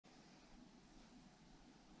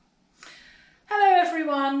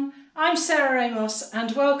I'm Sarah Amos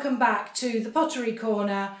and welcome back to the Pottery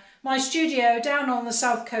Corner, my studio down on the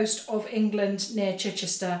south coast of England near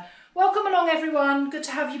Chichester. Welcome along everyone, good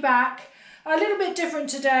to have you back. A little bit different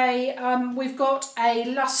today, we've got a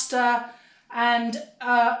lustre and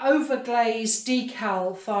overglaze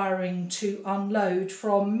decal firing to unload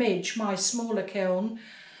from Midge, my smaller kiln.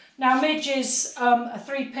 Now Midge is a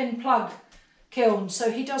 3-pin plug kiln, so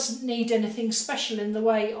he doesn't need anything special in the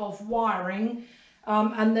way of wiring.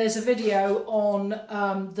 And there's a video on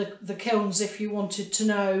the kilns if you wanted to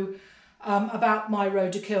know about my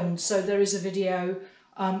Rohde kiln. So there is a video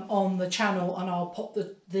on the channel and I'll pop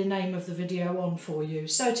the name of the video on for you.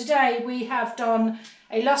 So today we have done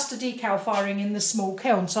a lustre decal firing in the small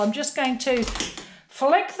kiln. So I'm just going to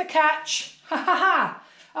flick the catch. Ha ha ha!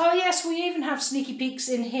 Oh yes, we even have sneaky peeks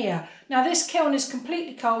in here. Now this kiln is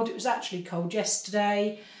completely cold. It was actually cold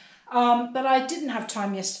yesterday, but I didn't have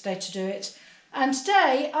time yesterday to do it. And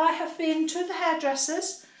today I have been to the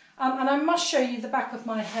hairdressers and I must show you the back of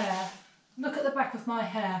my hair. Look at the back of my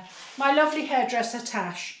hair. My lovely hairdresser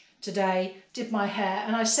Tash today did my hair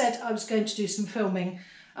and I said I was going to do some filming.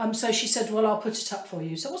 So she said, well, I'll put it up for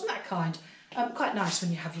you. So wasn't that kind? Quite nice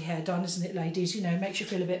when you have your hair done, isn't it, ladies? You know, makes you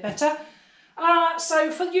feel a bit better.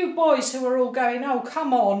 So for you boys who are all going, oh,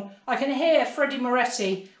 come on, I can hear Freddie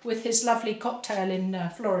Moretti with his lovely cocktail in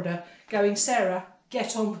Florida going, Sarah,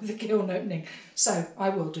 get on with the kiln opening. So I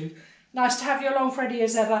will do. Nice to have you along, Freddie,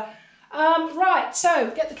 as ever. Right,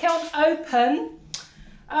 so get the kiln open.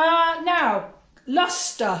 Now,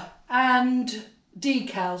 lustre and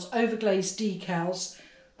decals, overglazed decals,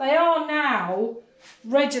 they are now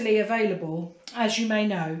readily available, as you may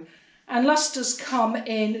know. And lustres come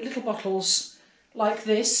in little bottles like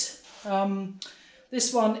this.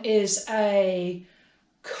 This one is a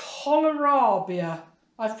Colorobbia.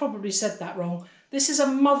 I've probably said that wrong. This is a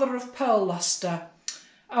mother of pearl lustre.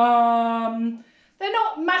 They're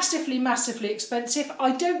not massively expensive.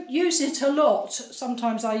 I don't use it a lot.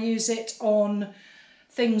 Sometimes I use it on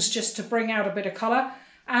things just to bring out a bit of colour.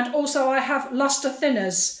 And also I have lustre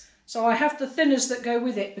thinners. So I have the thinners that go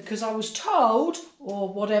with it because I was told, or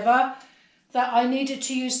whatever, that I needed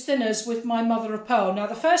to use thinners with my mother of pearl. Now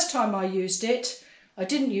the first time I used it, I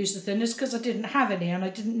didn't use the thinners because I didn't have any and I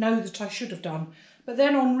didn't know that I should have done. But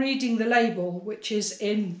then on reading the label, which is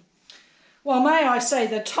in, well, may I say,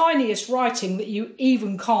 the tiniest writing that you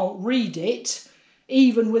even can't read it,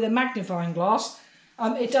 even with a magnifying glass,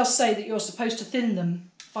 it does say that you're supposed to thin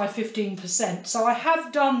them by 15%. So I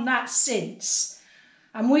have done that since,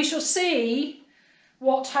 and we shall see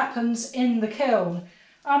what happens in the kiln.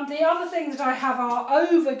 The other thing that I have are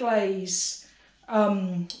overglaze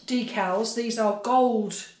decals. These are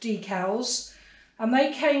gold decals, and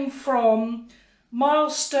they came from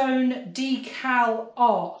Milestone Decal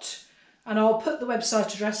Art, and I'll put the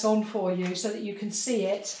website address on for you so that you can see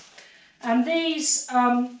it. And these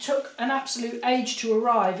took an absolute age to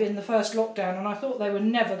arrive in the first lockdown and I thought they were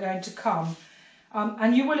never going to come.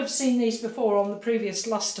 And you will have seen these before on the previous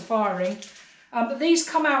lustre firing, but these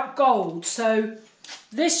come out gold. So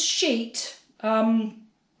this sheet,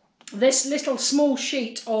 this little small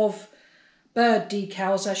sheet of bird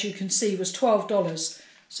decals, as you can see, was $12.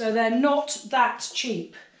 So they're not that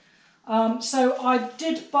cheap. So I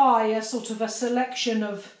did buy a sort of a selection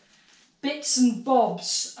of bits and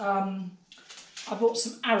bobs. I bought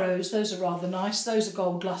some arrows, those are rather nice. Those are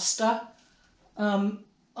gold lustre. I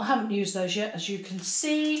haven't used those yet, as you can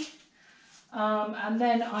see. And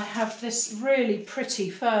then I have this really pretty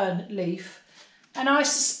fern leaf. And I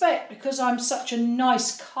suspect, because I'm such a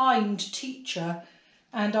nice, kind teacher,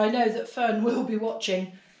 and I know that Fern will be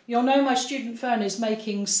watching, you'll know my student Fern is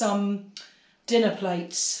making some dinner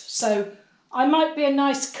plates. So I might be a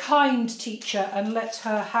nice, kind teacher and let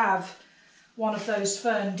her have one of those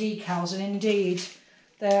Fern decals. And indeed,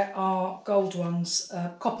 there are gold ones,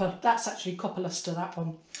 copper. That's actually copper lustre, that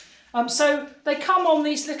one. So they come on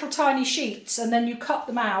these little tiny sheets and then you cut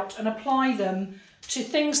them out and apply them to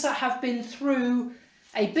things that have been through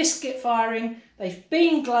a biscuit firing. They've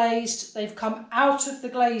been glazed, they've come out of the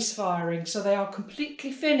glaze firing, so they are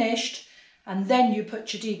completely finished, and then you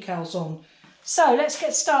put your decals on. So let's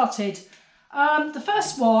get started. The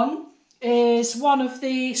first one is one of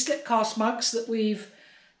the slip cast mugs that we've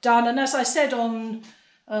done, and as I said on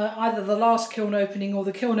either the last kiln opening or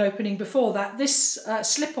the kiln opening before that, this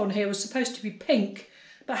slip on here was supposed to be pink,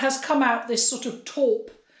 but has come out this sort of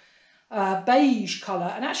taupe beige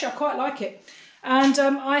colour, and actually I quite like it. And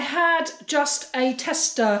I had just a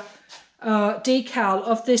tester decal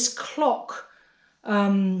of this clock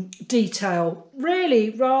detail, really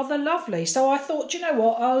rather lovely. So I thought, you know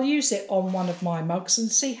what, I'll use it on one of my mugs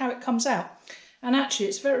and see how it comes out. and actually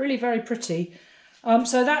it's really very pretty.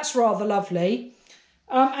 So that's rather lovely.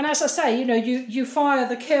 And as I say, you know, you fire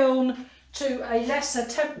the kiln to a lesser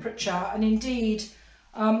temperature, and indeed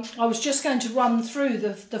I was just going to run through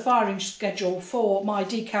the firing schedule for my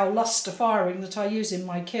Decal Lustre firing that I use in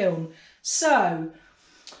my kiln. So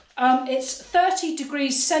it's 30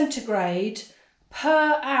 degrees centigrade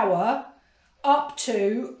per hour up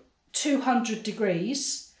to 200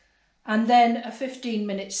 degrees, and then a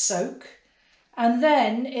 15-minute soak, and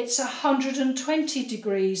then it's 120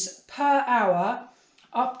 degrees per hour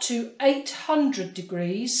up to 800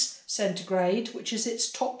 degrees centigrade, which is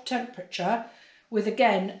its top temperature, with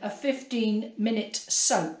again a 15-minute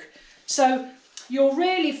soak. So you're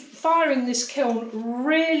really firing this kiln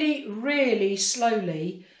really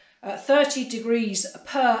slowly. 30 degrees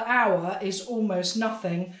per hour is almost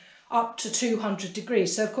nothing, up to 200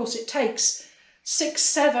 degrees. So of course it takes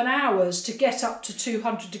 6-7 hours to get up to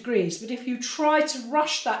 200 degrees, but if you try to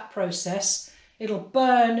rush that process, it'll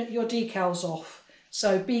burn your decals off.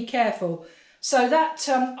 So be careful. So that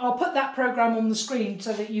I'll put that program on the screen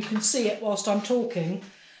so that you can see it whilst I'm talking.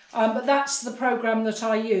 But that's the program that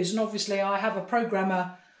I use, and obviously I have a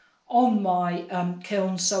programmer on my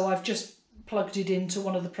kiln, so I've just plugged it into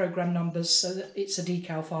one of the program numbers so that it's a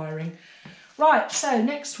decal firing. Right, so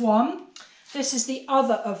next one. This is the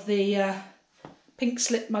other of the pink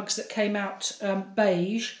slip mugs that came out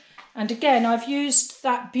beige, and again I've used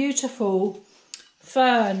that beautiful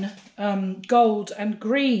fern gold and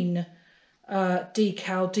green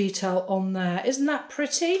decal detail on there. Isn't that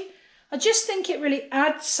pretty? I just think it really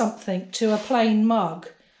adds something to a plain mug.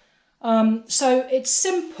 So it's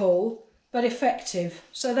simple but effective.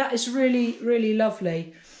 So that is really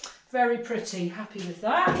lovely. Very pretty, happy with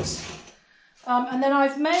that. And then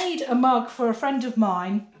I've made a mug for a friend of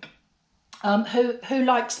mine who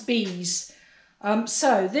likes bees.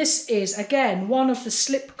 So this is again one of the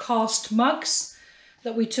slip cast mugs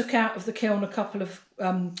that we took out of the kiln a couple of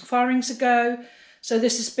firings ago. So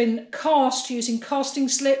this has been cast using casting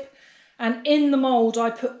slip, and in the mould I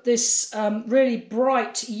put this really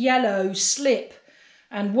bright yellow slip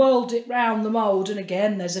and whirled it round the mould, and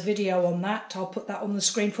again there's a video on that, I'll put that on the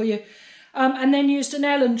screen for you. And then used an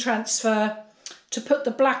Ellen transfer to put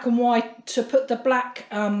the black and white, to put the black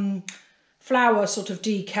flower sort of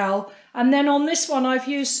decal, and then on this one I've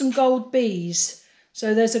used some gold bees.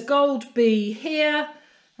 So there's a gold bee here,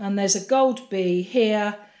 and there's a gold bee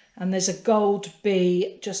here, and there's a gold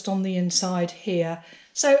bee just on the inside here.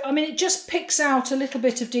 So, I mean, it just picks out a little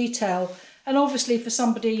bit of detail, and obviously for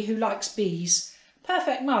somebody who likes bees,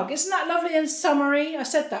 perfect mug. Isn't that lovely and summery? I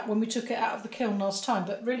said that when we took it out of the kiln last time,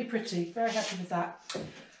 but really pretty. Very happy with that.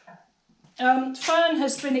 Fern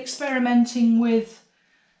has been experimenting with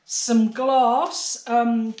some glass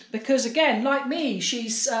because again, like me,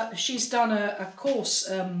 she's done a course.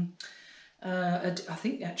 I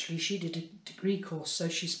think actually she did a degree course, so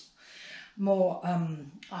she's more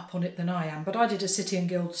up on it than I am. But I did a City and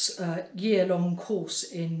Guild's year-long course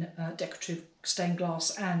in decorative stained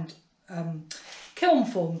glass and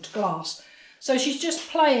kiln-formed glass. So she's just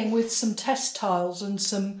playing with some test tiles and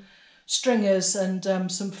some stringers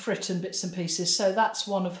and some frit and bits and pieces. So that's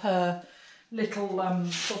one of her little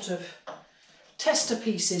sort of tester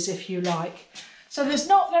pieces, if you like. So there's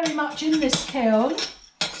not very much in this kiln,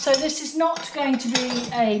 so this is not going to be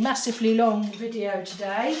a massively long video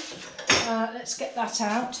today. Let's get that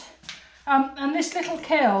out. And this little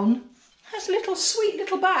kiln has little sweet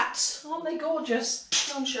little bats, aren't they gorgeous,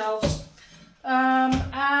 on shelves.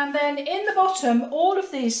 And then in the bottom, all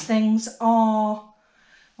of these things are,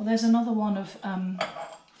 well, there's another one of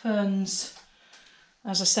Fern's,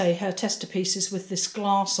 as I say, her tester pieces with this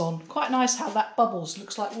glass on. Quite nice how that bubbles,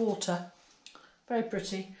 looks like water. Very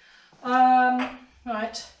pretty.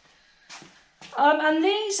 Right. And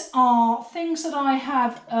these are things that I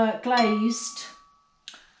have glazed,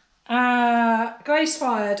 glaze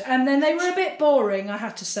fired, and then they were a bit boring, I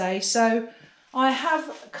have to say. So I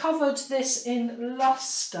have covered this in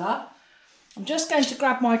Lustre. I'm just going to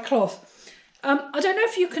grab my cloth. I don't know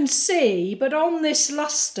if you can see, but on this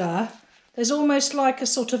Lustre, there's almost like a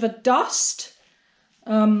sort of a dust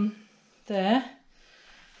there.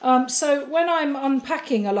 So when I'm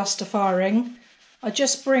unpacking a Lustre firing, I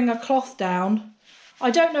just bring a cloth down.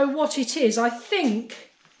 I don't know what it is. I think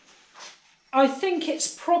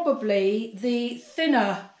it's probably the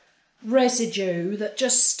thinner residue that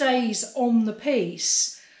just stays on the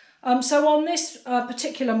piece. So on this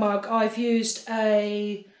particular mug, I've used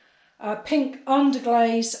a pink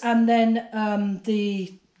underglaze and then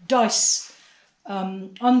the dice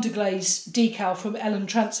underglaze decal from Ellen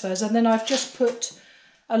Transfers, and then I've just put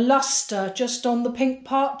a Lustre just on the pink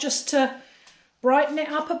part, just to brighten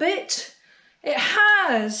it up a bit. It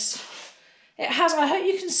has, I hope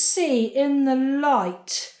you can see in the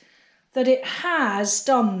light that it has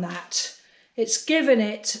done that. It's given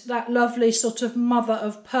it that lovely sort of mother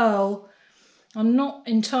of pearl. I'm not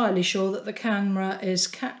entirely sure that the camera is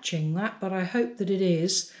catching that, but I hope that it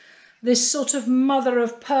is. This sort of mother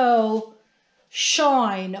of pearl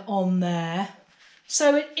shine on there.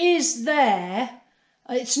 So it is there.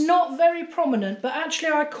 It's not very prominent, but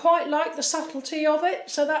actually I quite like the subtlety of it,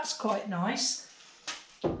 so that's quite nice.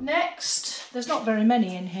 Next, there's not very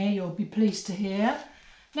many in here, you'll be pleased to hear.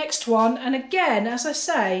 Next one, and again, as I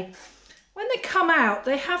say, when they come out,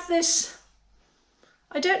 they have this,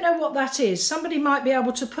 I don't know what that is. Somebody might be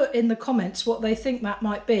able to put in the comments what they think that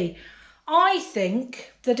might be. I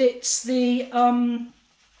think that it's the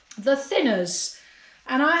thinners,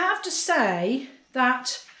 and I have to say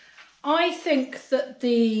that I think that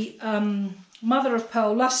the mother of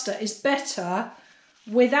pearl lustre is better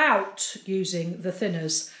without using the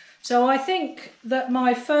thinners. So I think that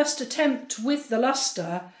my first attempt with the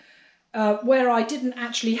lustre, where I didn't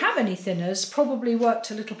actually have any thinners, probably worked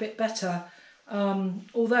a little bit better.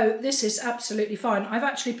 Although this is absolutely fine. I've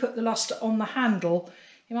actually put the lustre on the handle.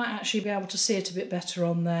 You might actually be able to see it a bit better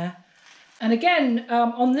on there. And again,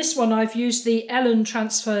 on this one, I've used the Ellen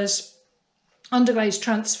Transfers underglaze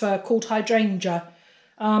transfer called Hydrangea.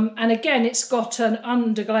 And again, it's got an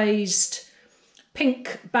underglazed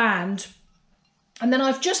pink band. And then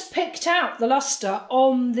I've just picked out the lustre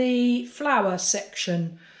on the flower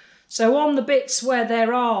section. So on the bits where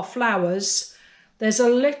there are flowers, there's a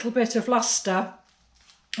little bit of lustre.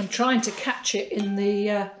 I'm trying to catch it in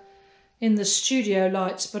the studio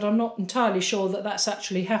lights, but I'm not entirely sure that that's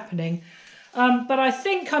actually happening. But I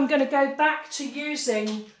think I'm going to go back to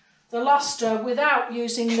using the lustre without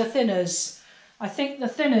using the thinners. I think the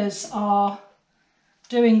thinners are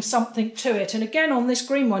doing something to it. And again, on this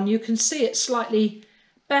green one, you can see it slightly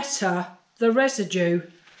better, the residue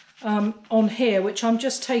on here, which I'm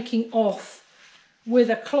just taking off with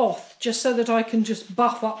a cloth just so that I can just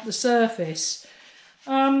buff up the surface.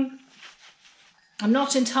 I'm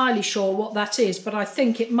not entirely sure what that is, but I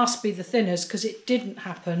think it must be the thinners because it didn't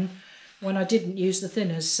happen when I didn't use the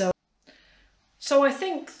thinners. So I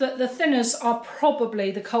think that the thinners are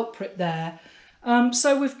probably the culprit there.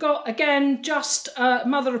 So we've got, again, just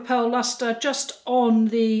mother of pearl lustre just on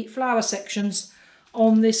the flower sections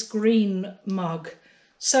on this green mug.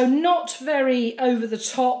 So not very over the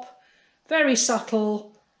top, very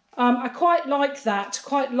subtle. I quite like that,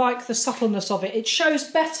 quite like the subtleness of it. It shows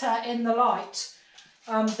better in the light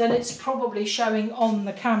than it's probably showing on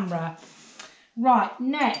the camera. Right,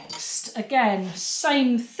 next, again,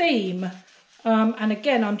 same theme. And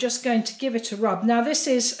again, I'm just going to give it a rub. Now this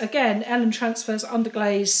is, again, Ellen Transfers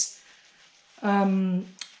Underglaze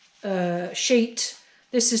sheet.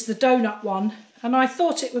 This is the donut one. And I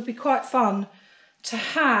thought it would be quite fun to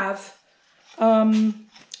have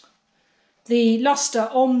the lustre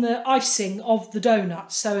on the icing of the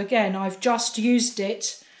donut. So again, I've just used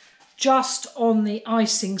it just on the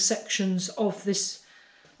icing sections of this,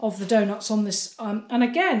 of the donuts on this. And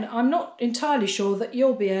again, I'm not entirely sure that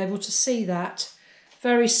you'll be able to see that.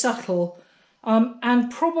 Very subtle,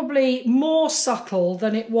 and probably more subtle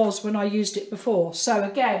than it was when I used it before. So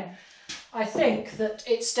again, I think that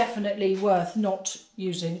it's definitely worth not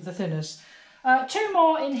using the thinners. Two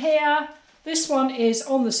more in here. This one is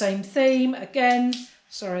on the same theme. Again,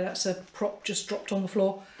 sorry, that's a prop just dropped on the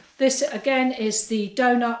floor. This again is the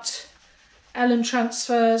donut Ellen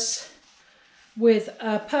Transfers with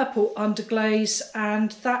a purple underglaze,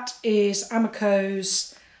 and that is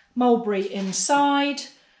Amico's Mulberry inside.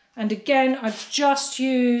 And again, I've just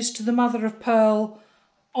used the mother of pearl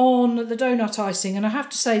on the donut icing, and I have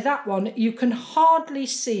to say that one, you can hardly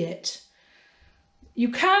see it. You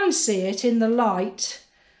can see it in the light,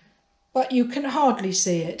 but you can hardly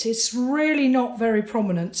see it. It's really not very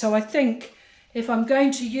prominent. So I think if I'm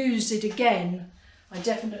going to use it again, I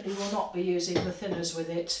definitely will not be using the thinners with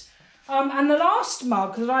it. And the last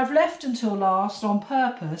mug that I've left until last on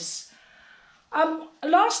purpose,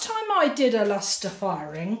 last time I did a lustre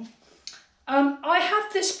firing, I had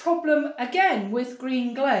this problem again with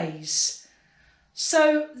green glaze.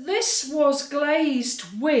 So this was glazed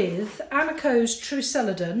with Amico's True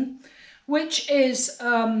Celadon, which is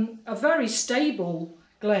a very stable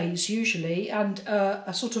glaze usually, and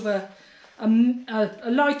a sort of a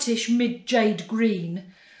lightish mid-jade green.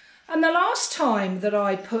 And the last time that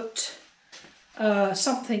I put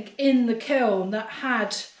something in the kiln that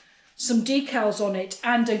had some decals on it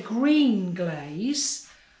and a green glaze,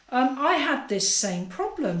 I had this same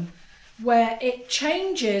problem where it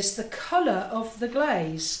changes the colour of the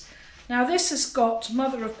glaze. Now this has got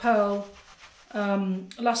mother of pearl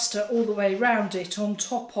lustre all the way round it on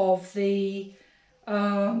top of the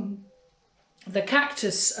cactus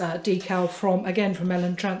decal from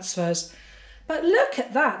Ellen Transfers. But look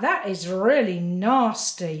at that, that is really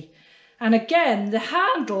nasty. And again, the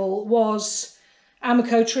handle was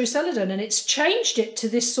Amico True Celadon, and it's changed it to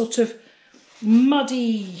this sort of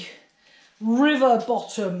muddy river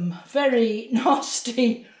bottom, very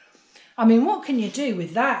nasty. I mean, what can you do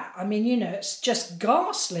with that? I mean, you know, it's just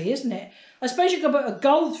ghastly, isn't it? I suppose you could put a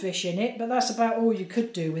goldfish in it, but that's about all you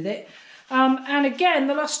could do with it. And again,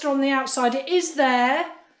 the lustre on the outside, it is there,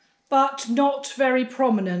 but not very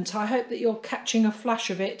prominent. I hope that you're catching a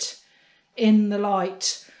flash of it in the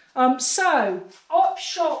light. So,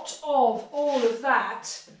 upshot of all of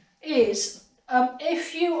that is,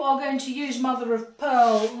 if you are going to use mother of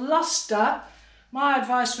pearl lustre, my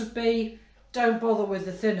advice would be don't bother with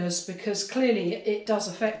the thinners, because clearly it does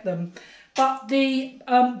affect them. But the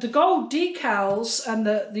gold decals and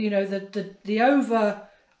the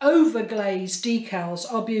overglaze decals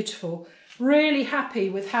are beautiful. Really happy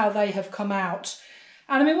with how they have come out.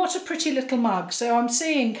 And I mean, what a pretty little mug. So I'm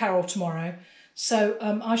seeing Carol tomorrow. So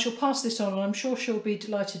I shall pass this on, and I'm sure she'll be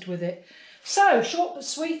delighted with it. So, short but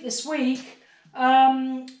sweet this week.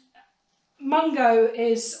 Mungo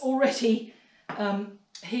is already,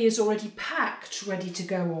 he is already packed, ready to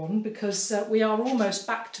go on, because we are almost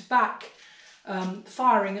back to back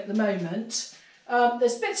firing at the moment.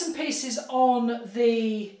 There's bits and pieces on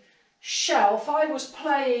the shelf. I was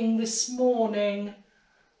playing this morning,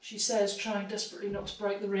 she says, trying desperately not to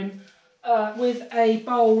break the rim, with a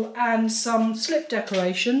bowl and some slip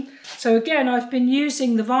decoration. So again, I've been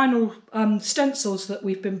using the vinyl stencils that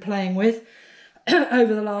we've been playing with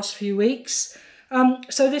over the last few weeks.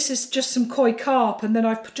 So this is just some koi carp, and then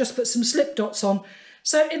I've just put some slip dots on.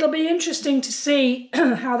 So it'll be interesting to see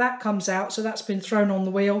how that comes out. So that's been thrown on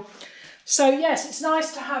the wheel. So yes, it's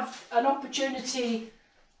nice to have an opportunity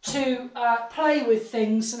to play with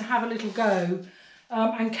things and have a little go.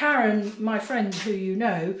 And Karen, my friend who you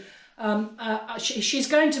know, she's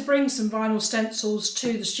going to bring some vinyl stencils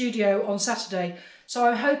to the studio on Saturday, so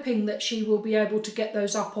I'm hoping that she will be able to get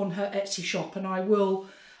those up on her Etsy shop, and I will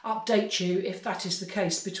update you if that is the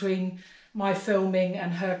case between my filming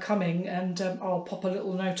and her coming, and I'll pop a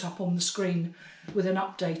little note up on the screen with an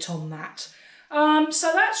update on that.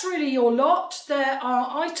 So that's really your lot. There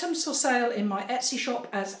are items for sale in my Etsy shop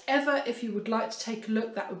as ever. If you would like to take a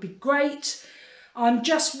look, that would be great. I'm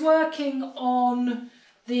just working on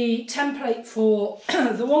the template for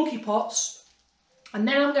the wonky pots, and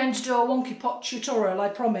then I'm going to do a wonky pot tutorial, I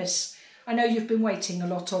promise. I know you've been waiting, a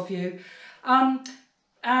lot of you.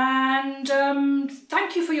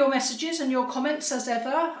 Thank you for your messages and your comments as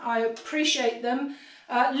ever. I appreciate them.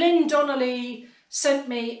 Lynn Donnelly sent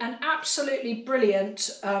me an absolutely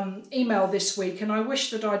brilliant email this week, and I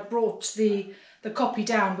wish that I'd brought the copy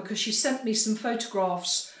down, because she sent me some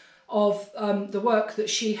photographs of the work that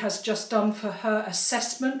she has just done for her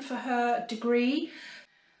assessment for her degree.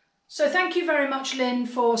 So thank you very much, Lynn,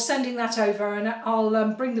 for sending that over, and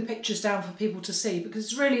I'll bring the pictures down for people to see, because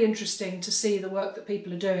it's really interesting to see the work that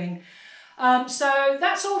people are doing. So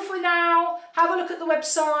that's all for now. Have a look at the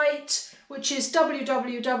website, which is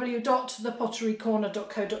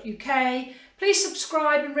www.thepotterycorner.co.uk. Please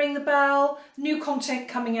subscribe and ring the bell. New content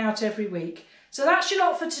coming out every week. So that's your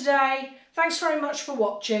lot for today. Thanks very much for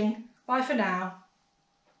watching. Bye for now.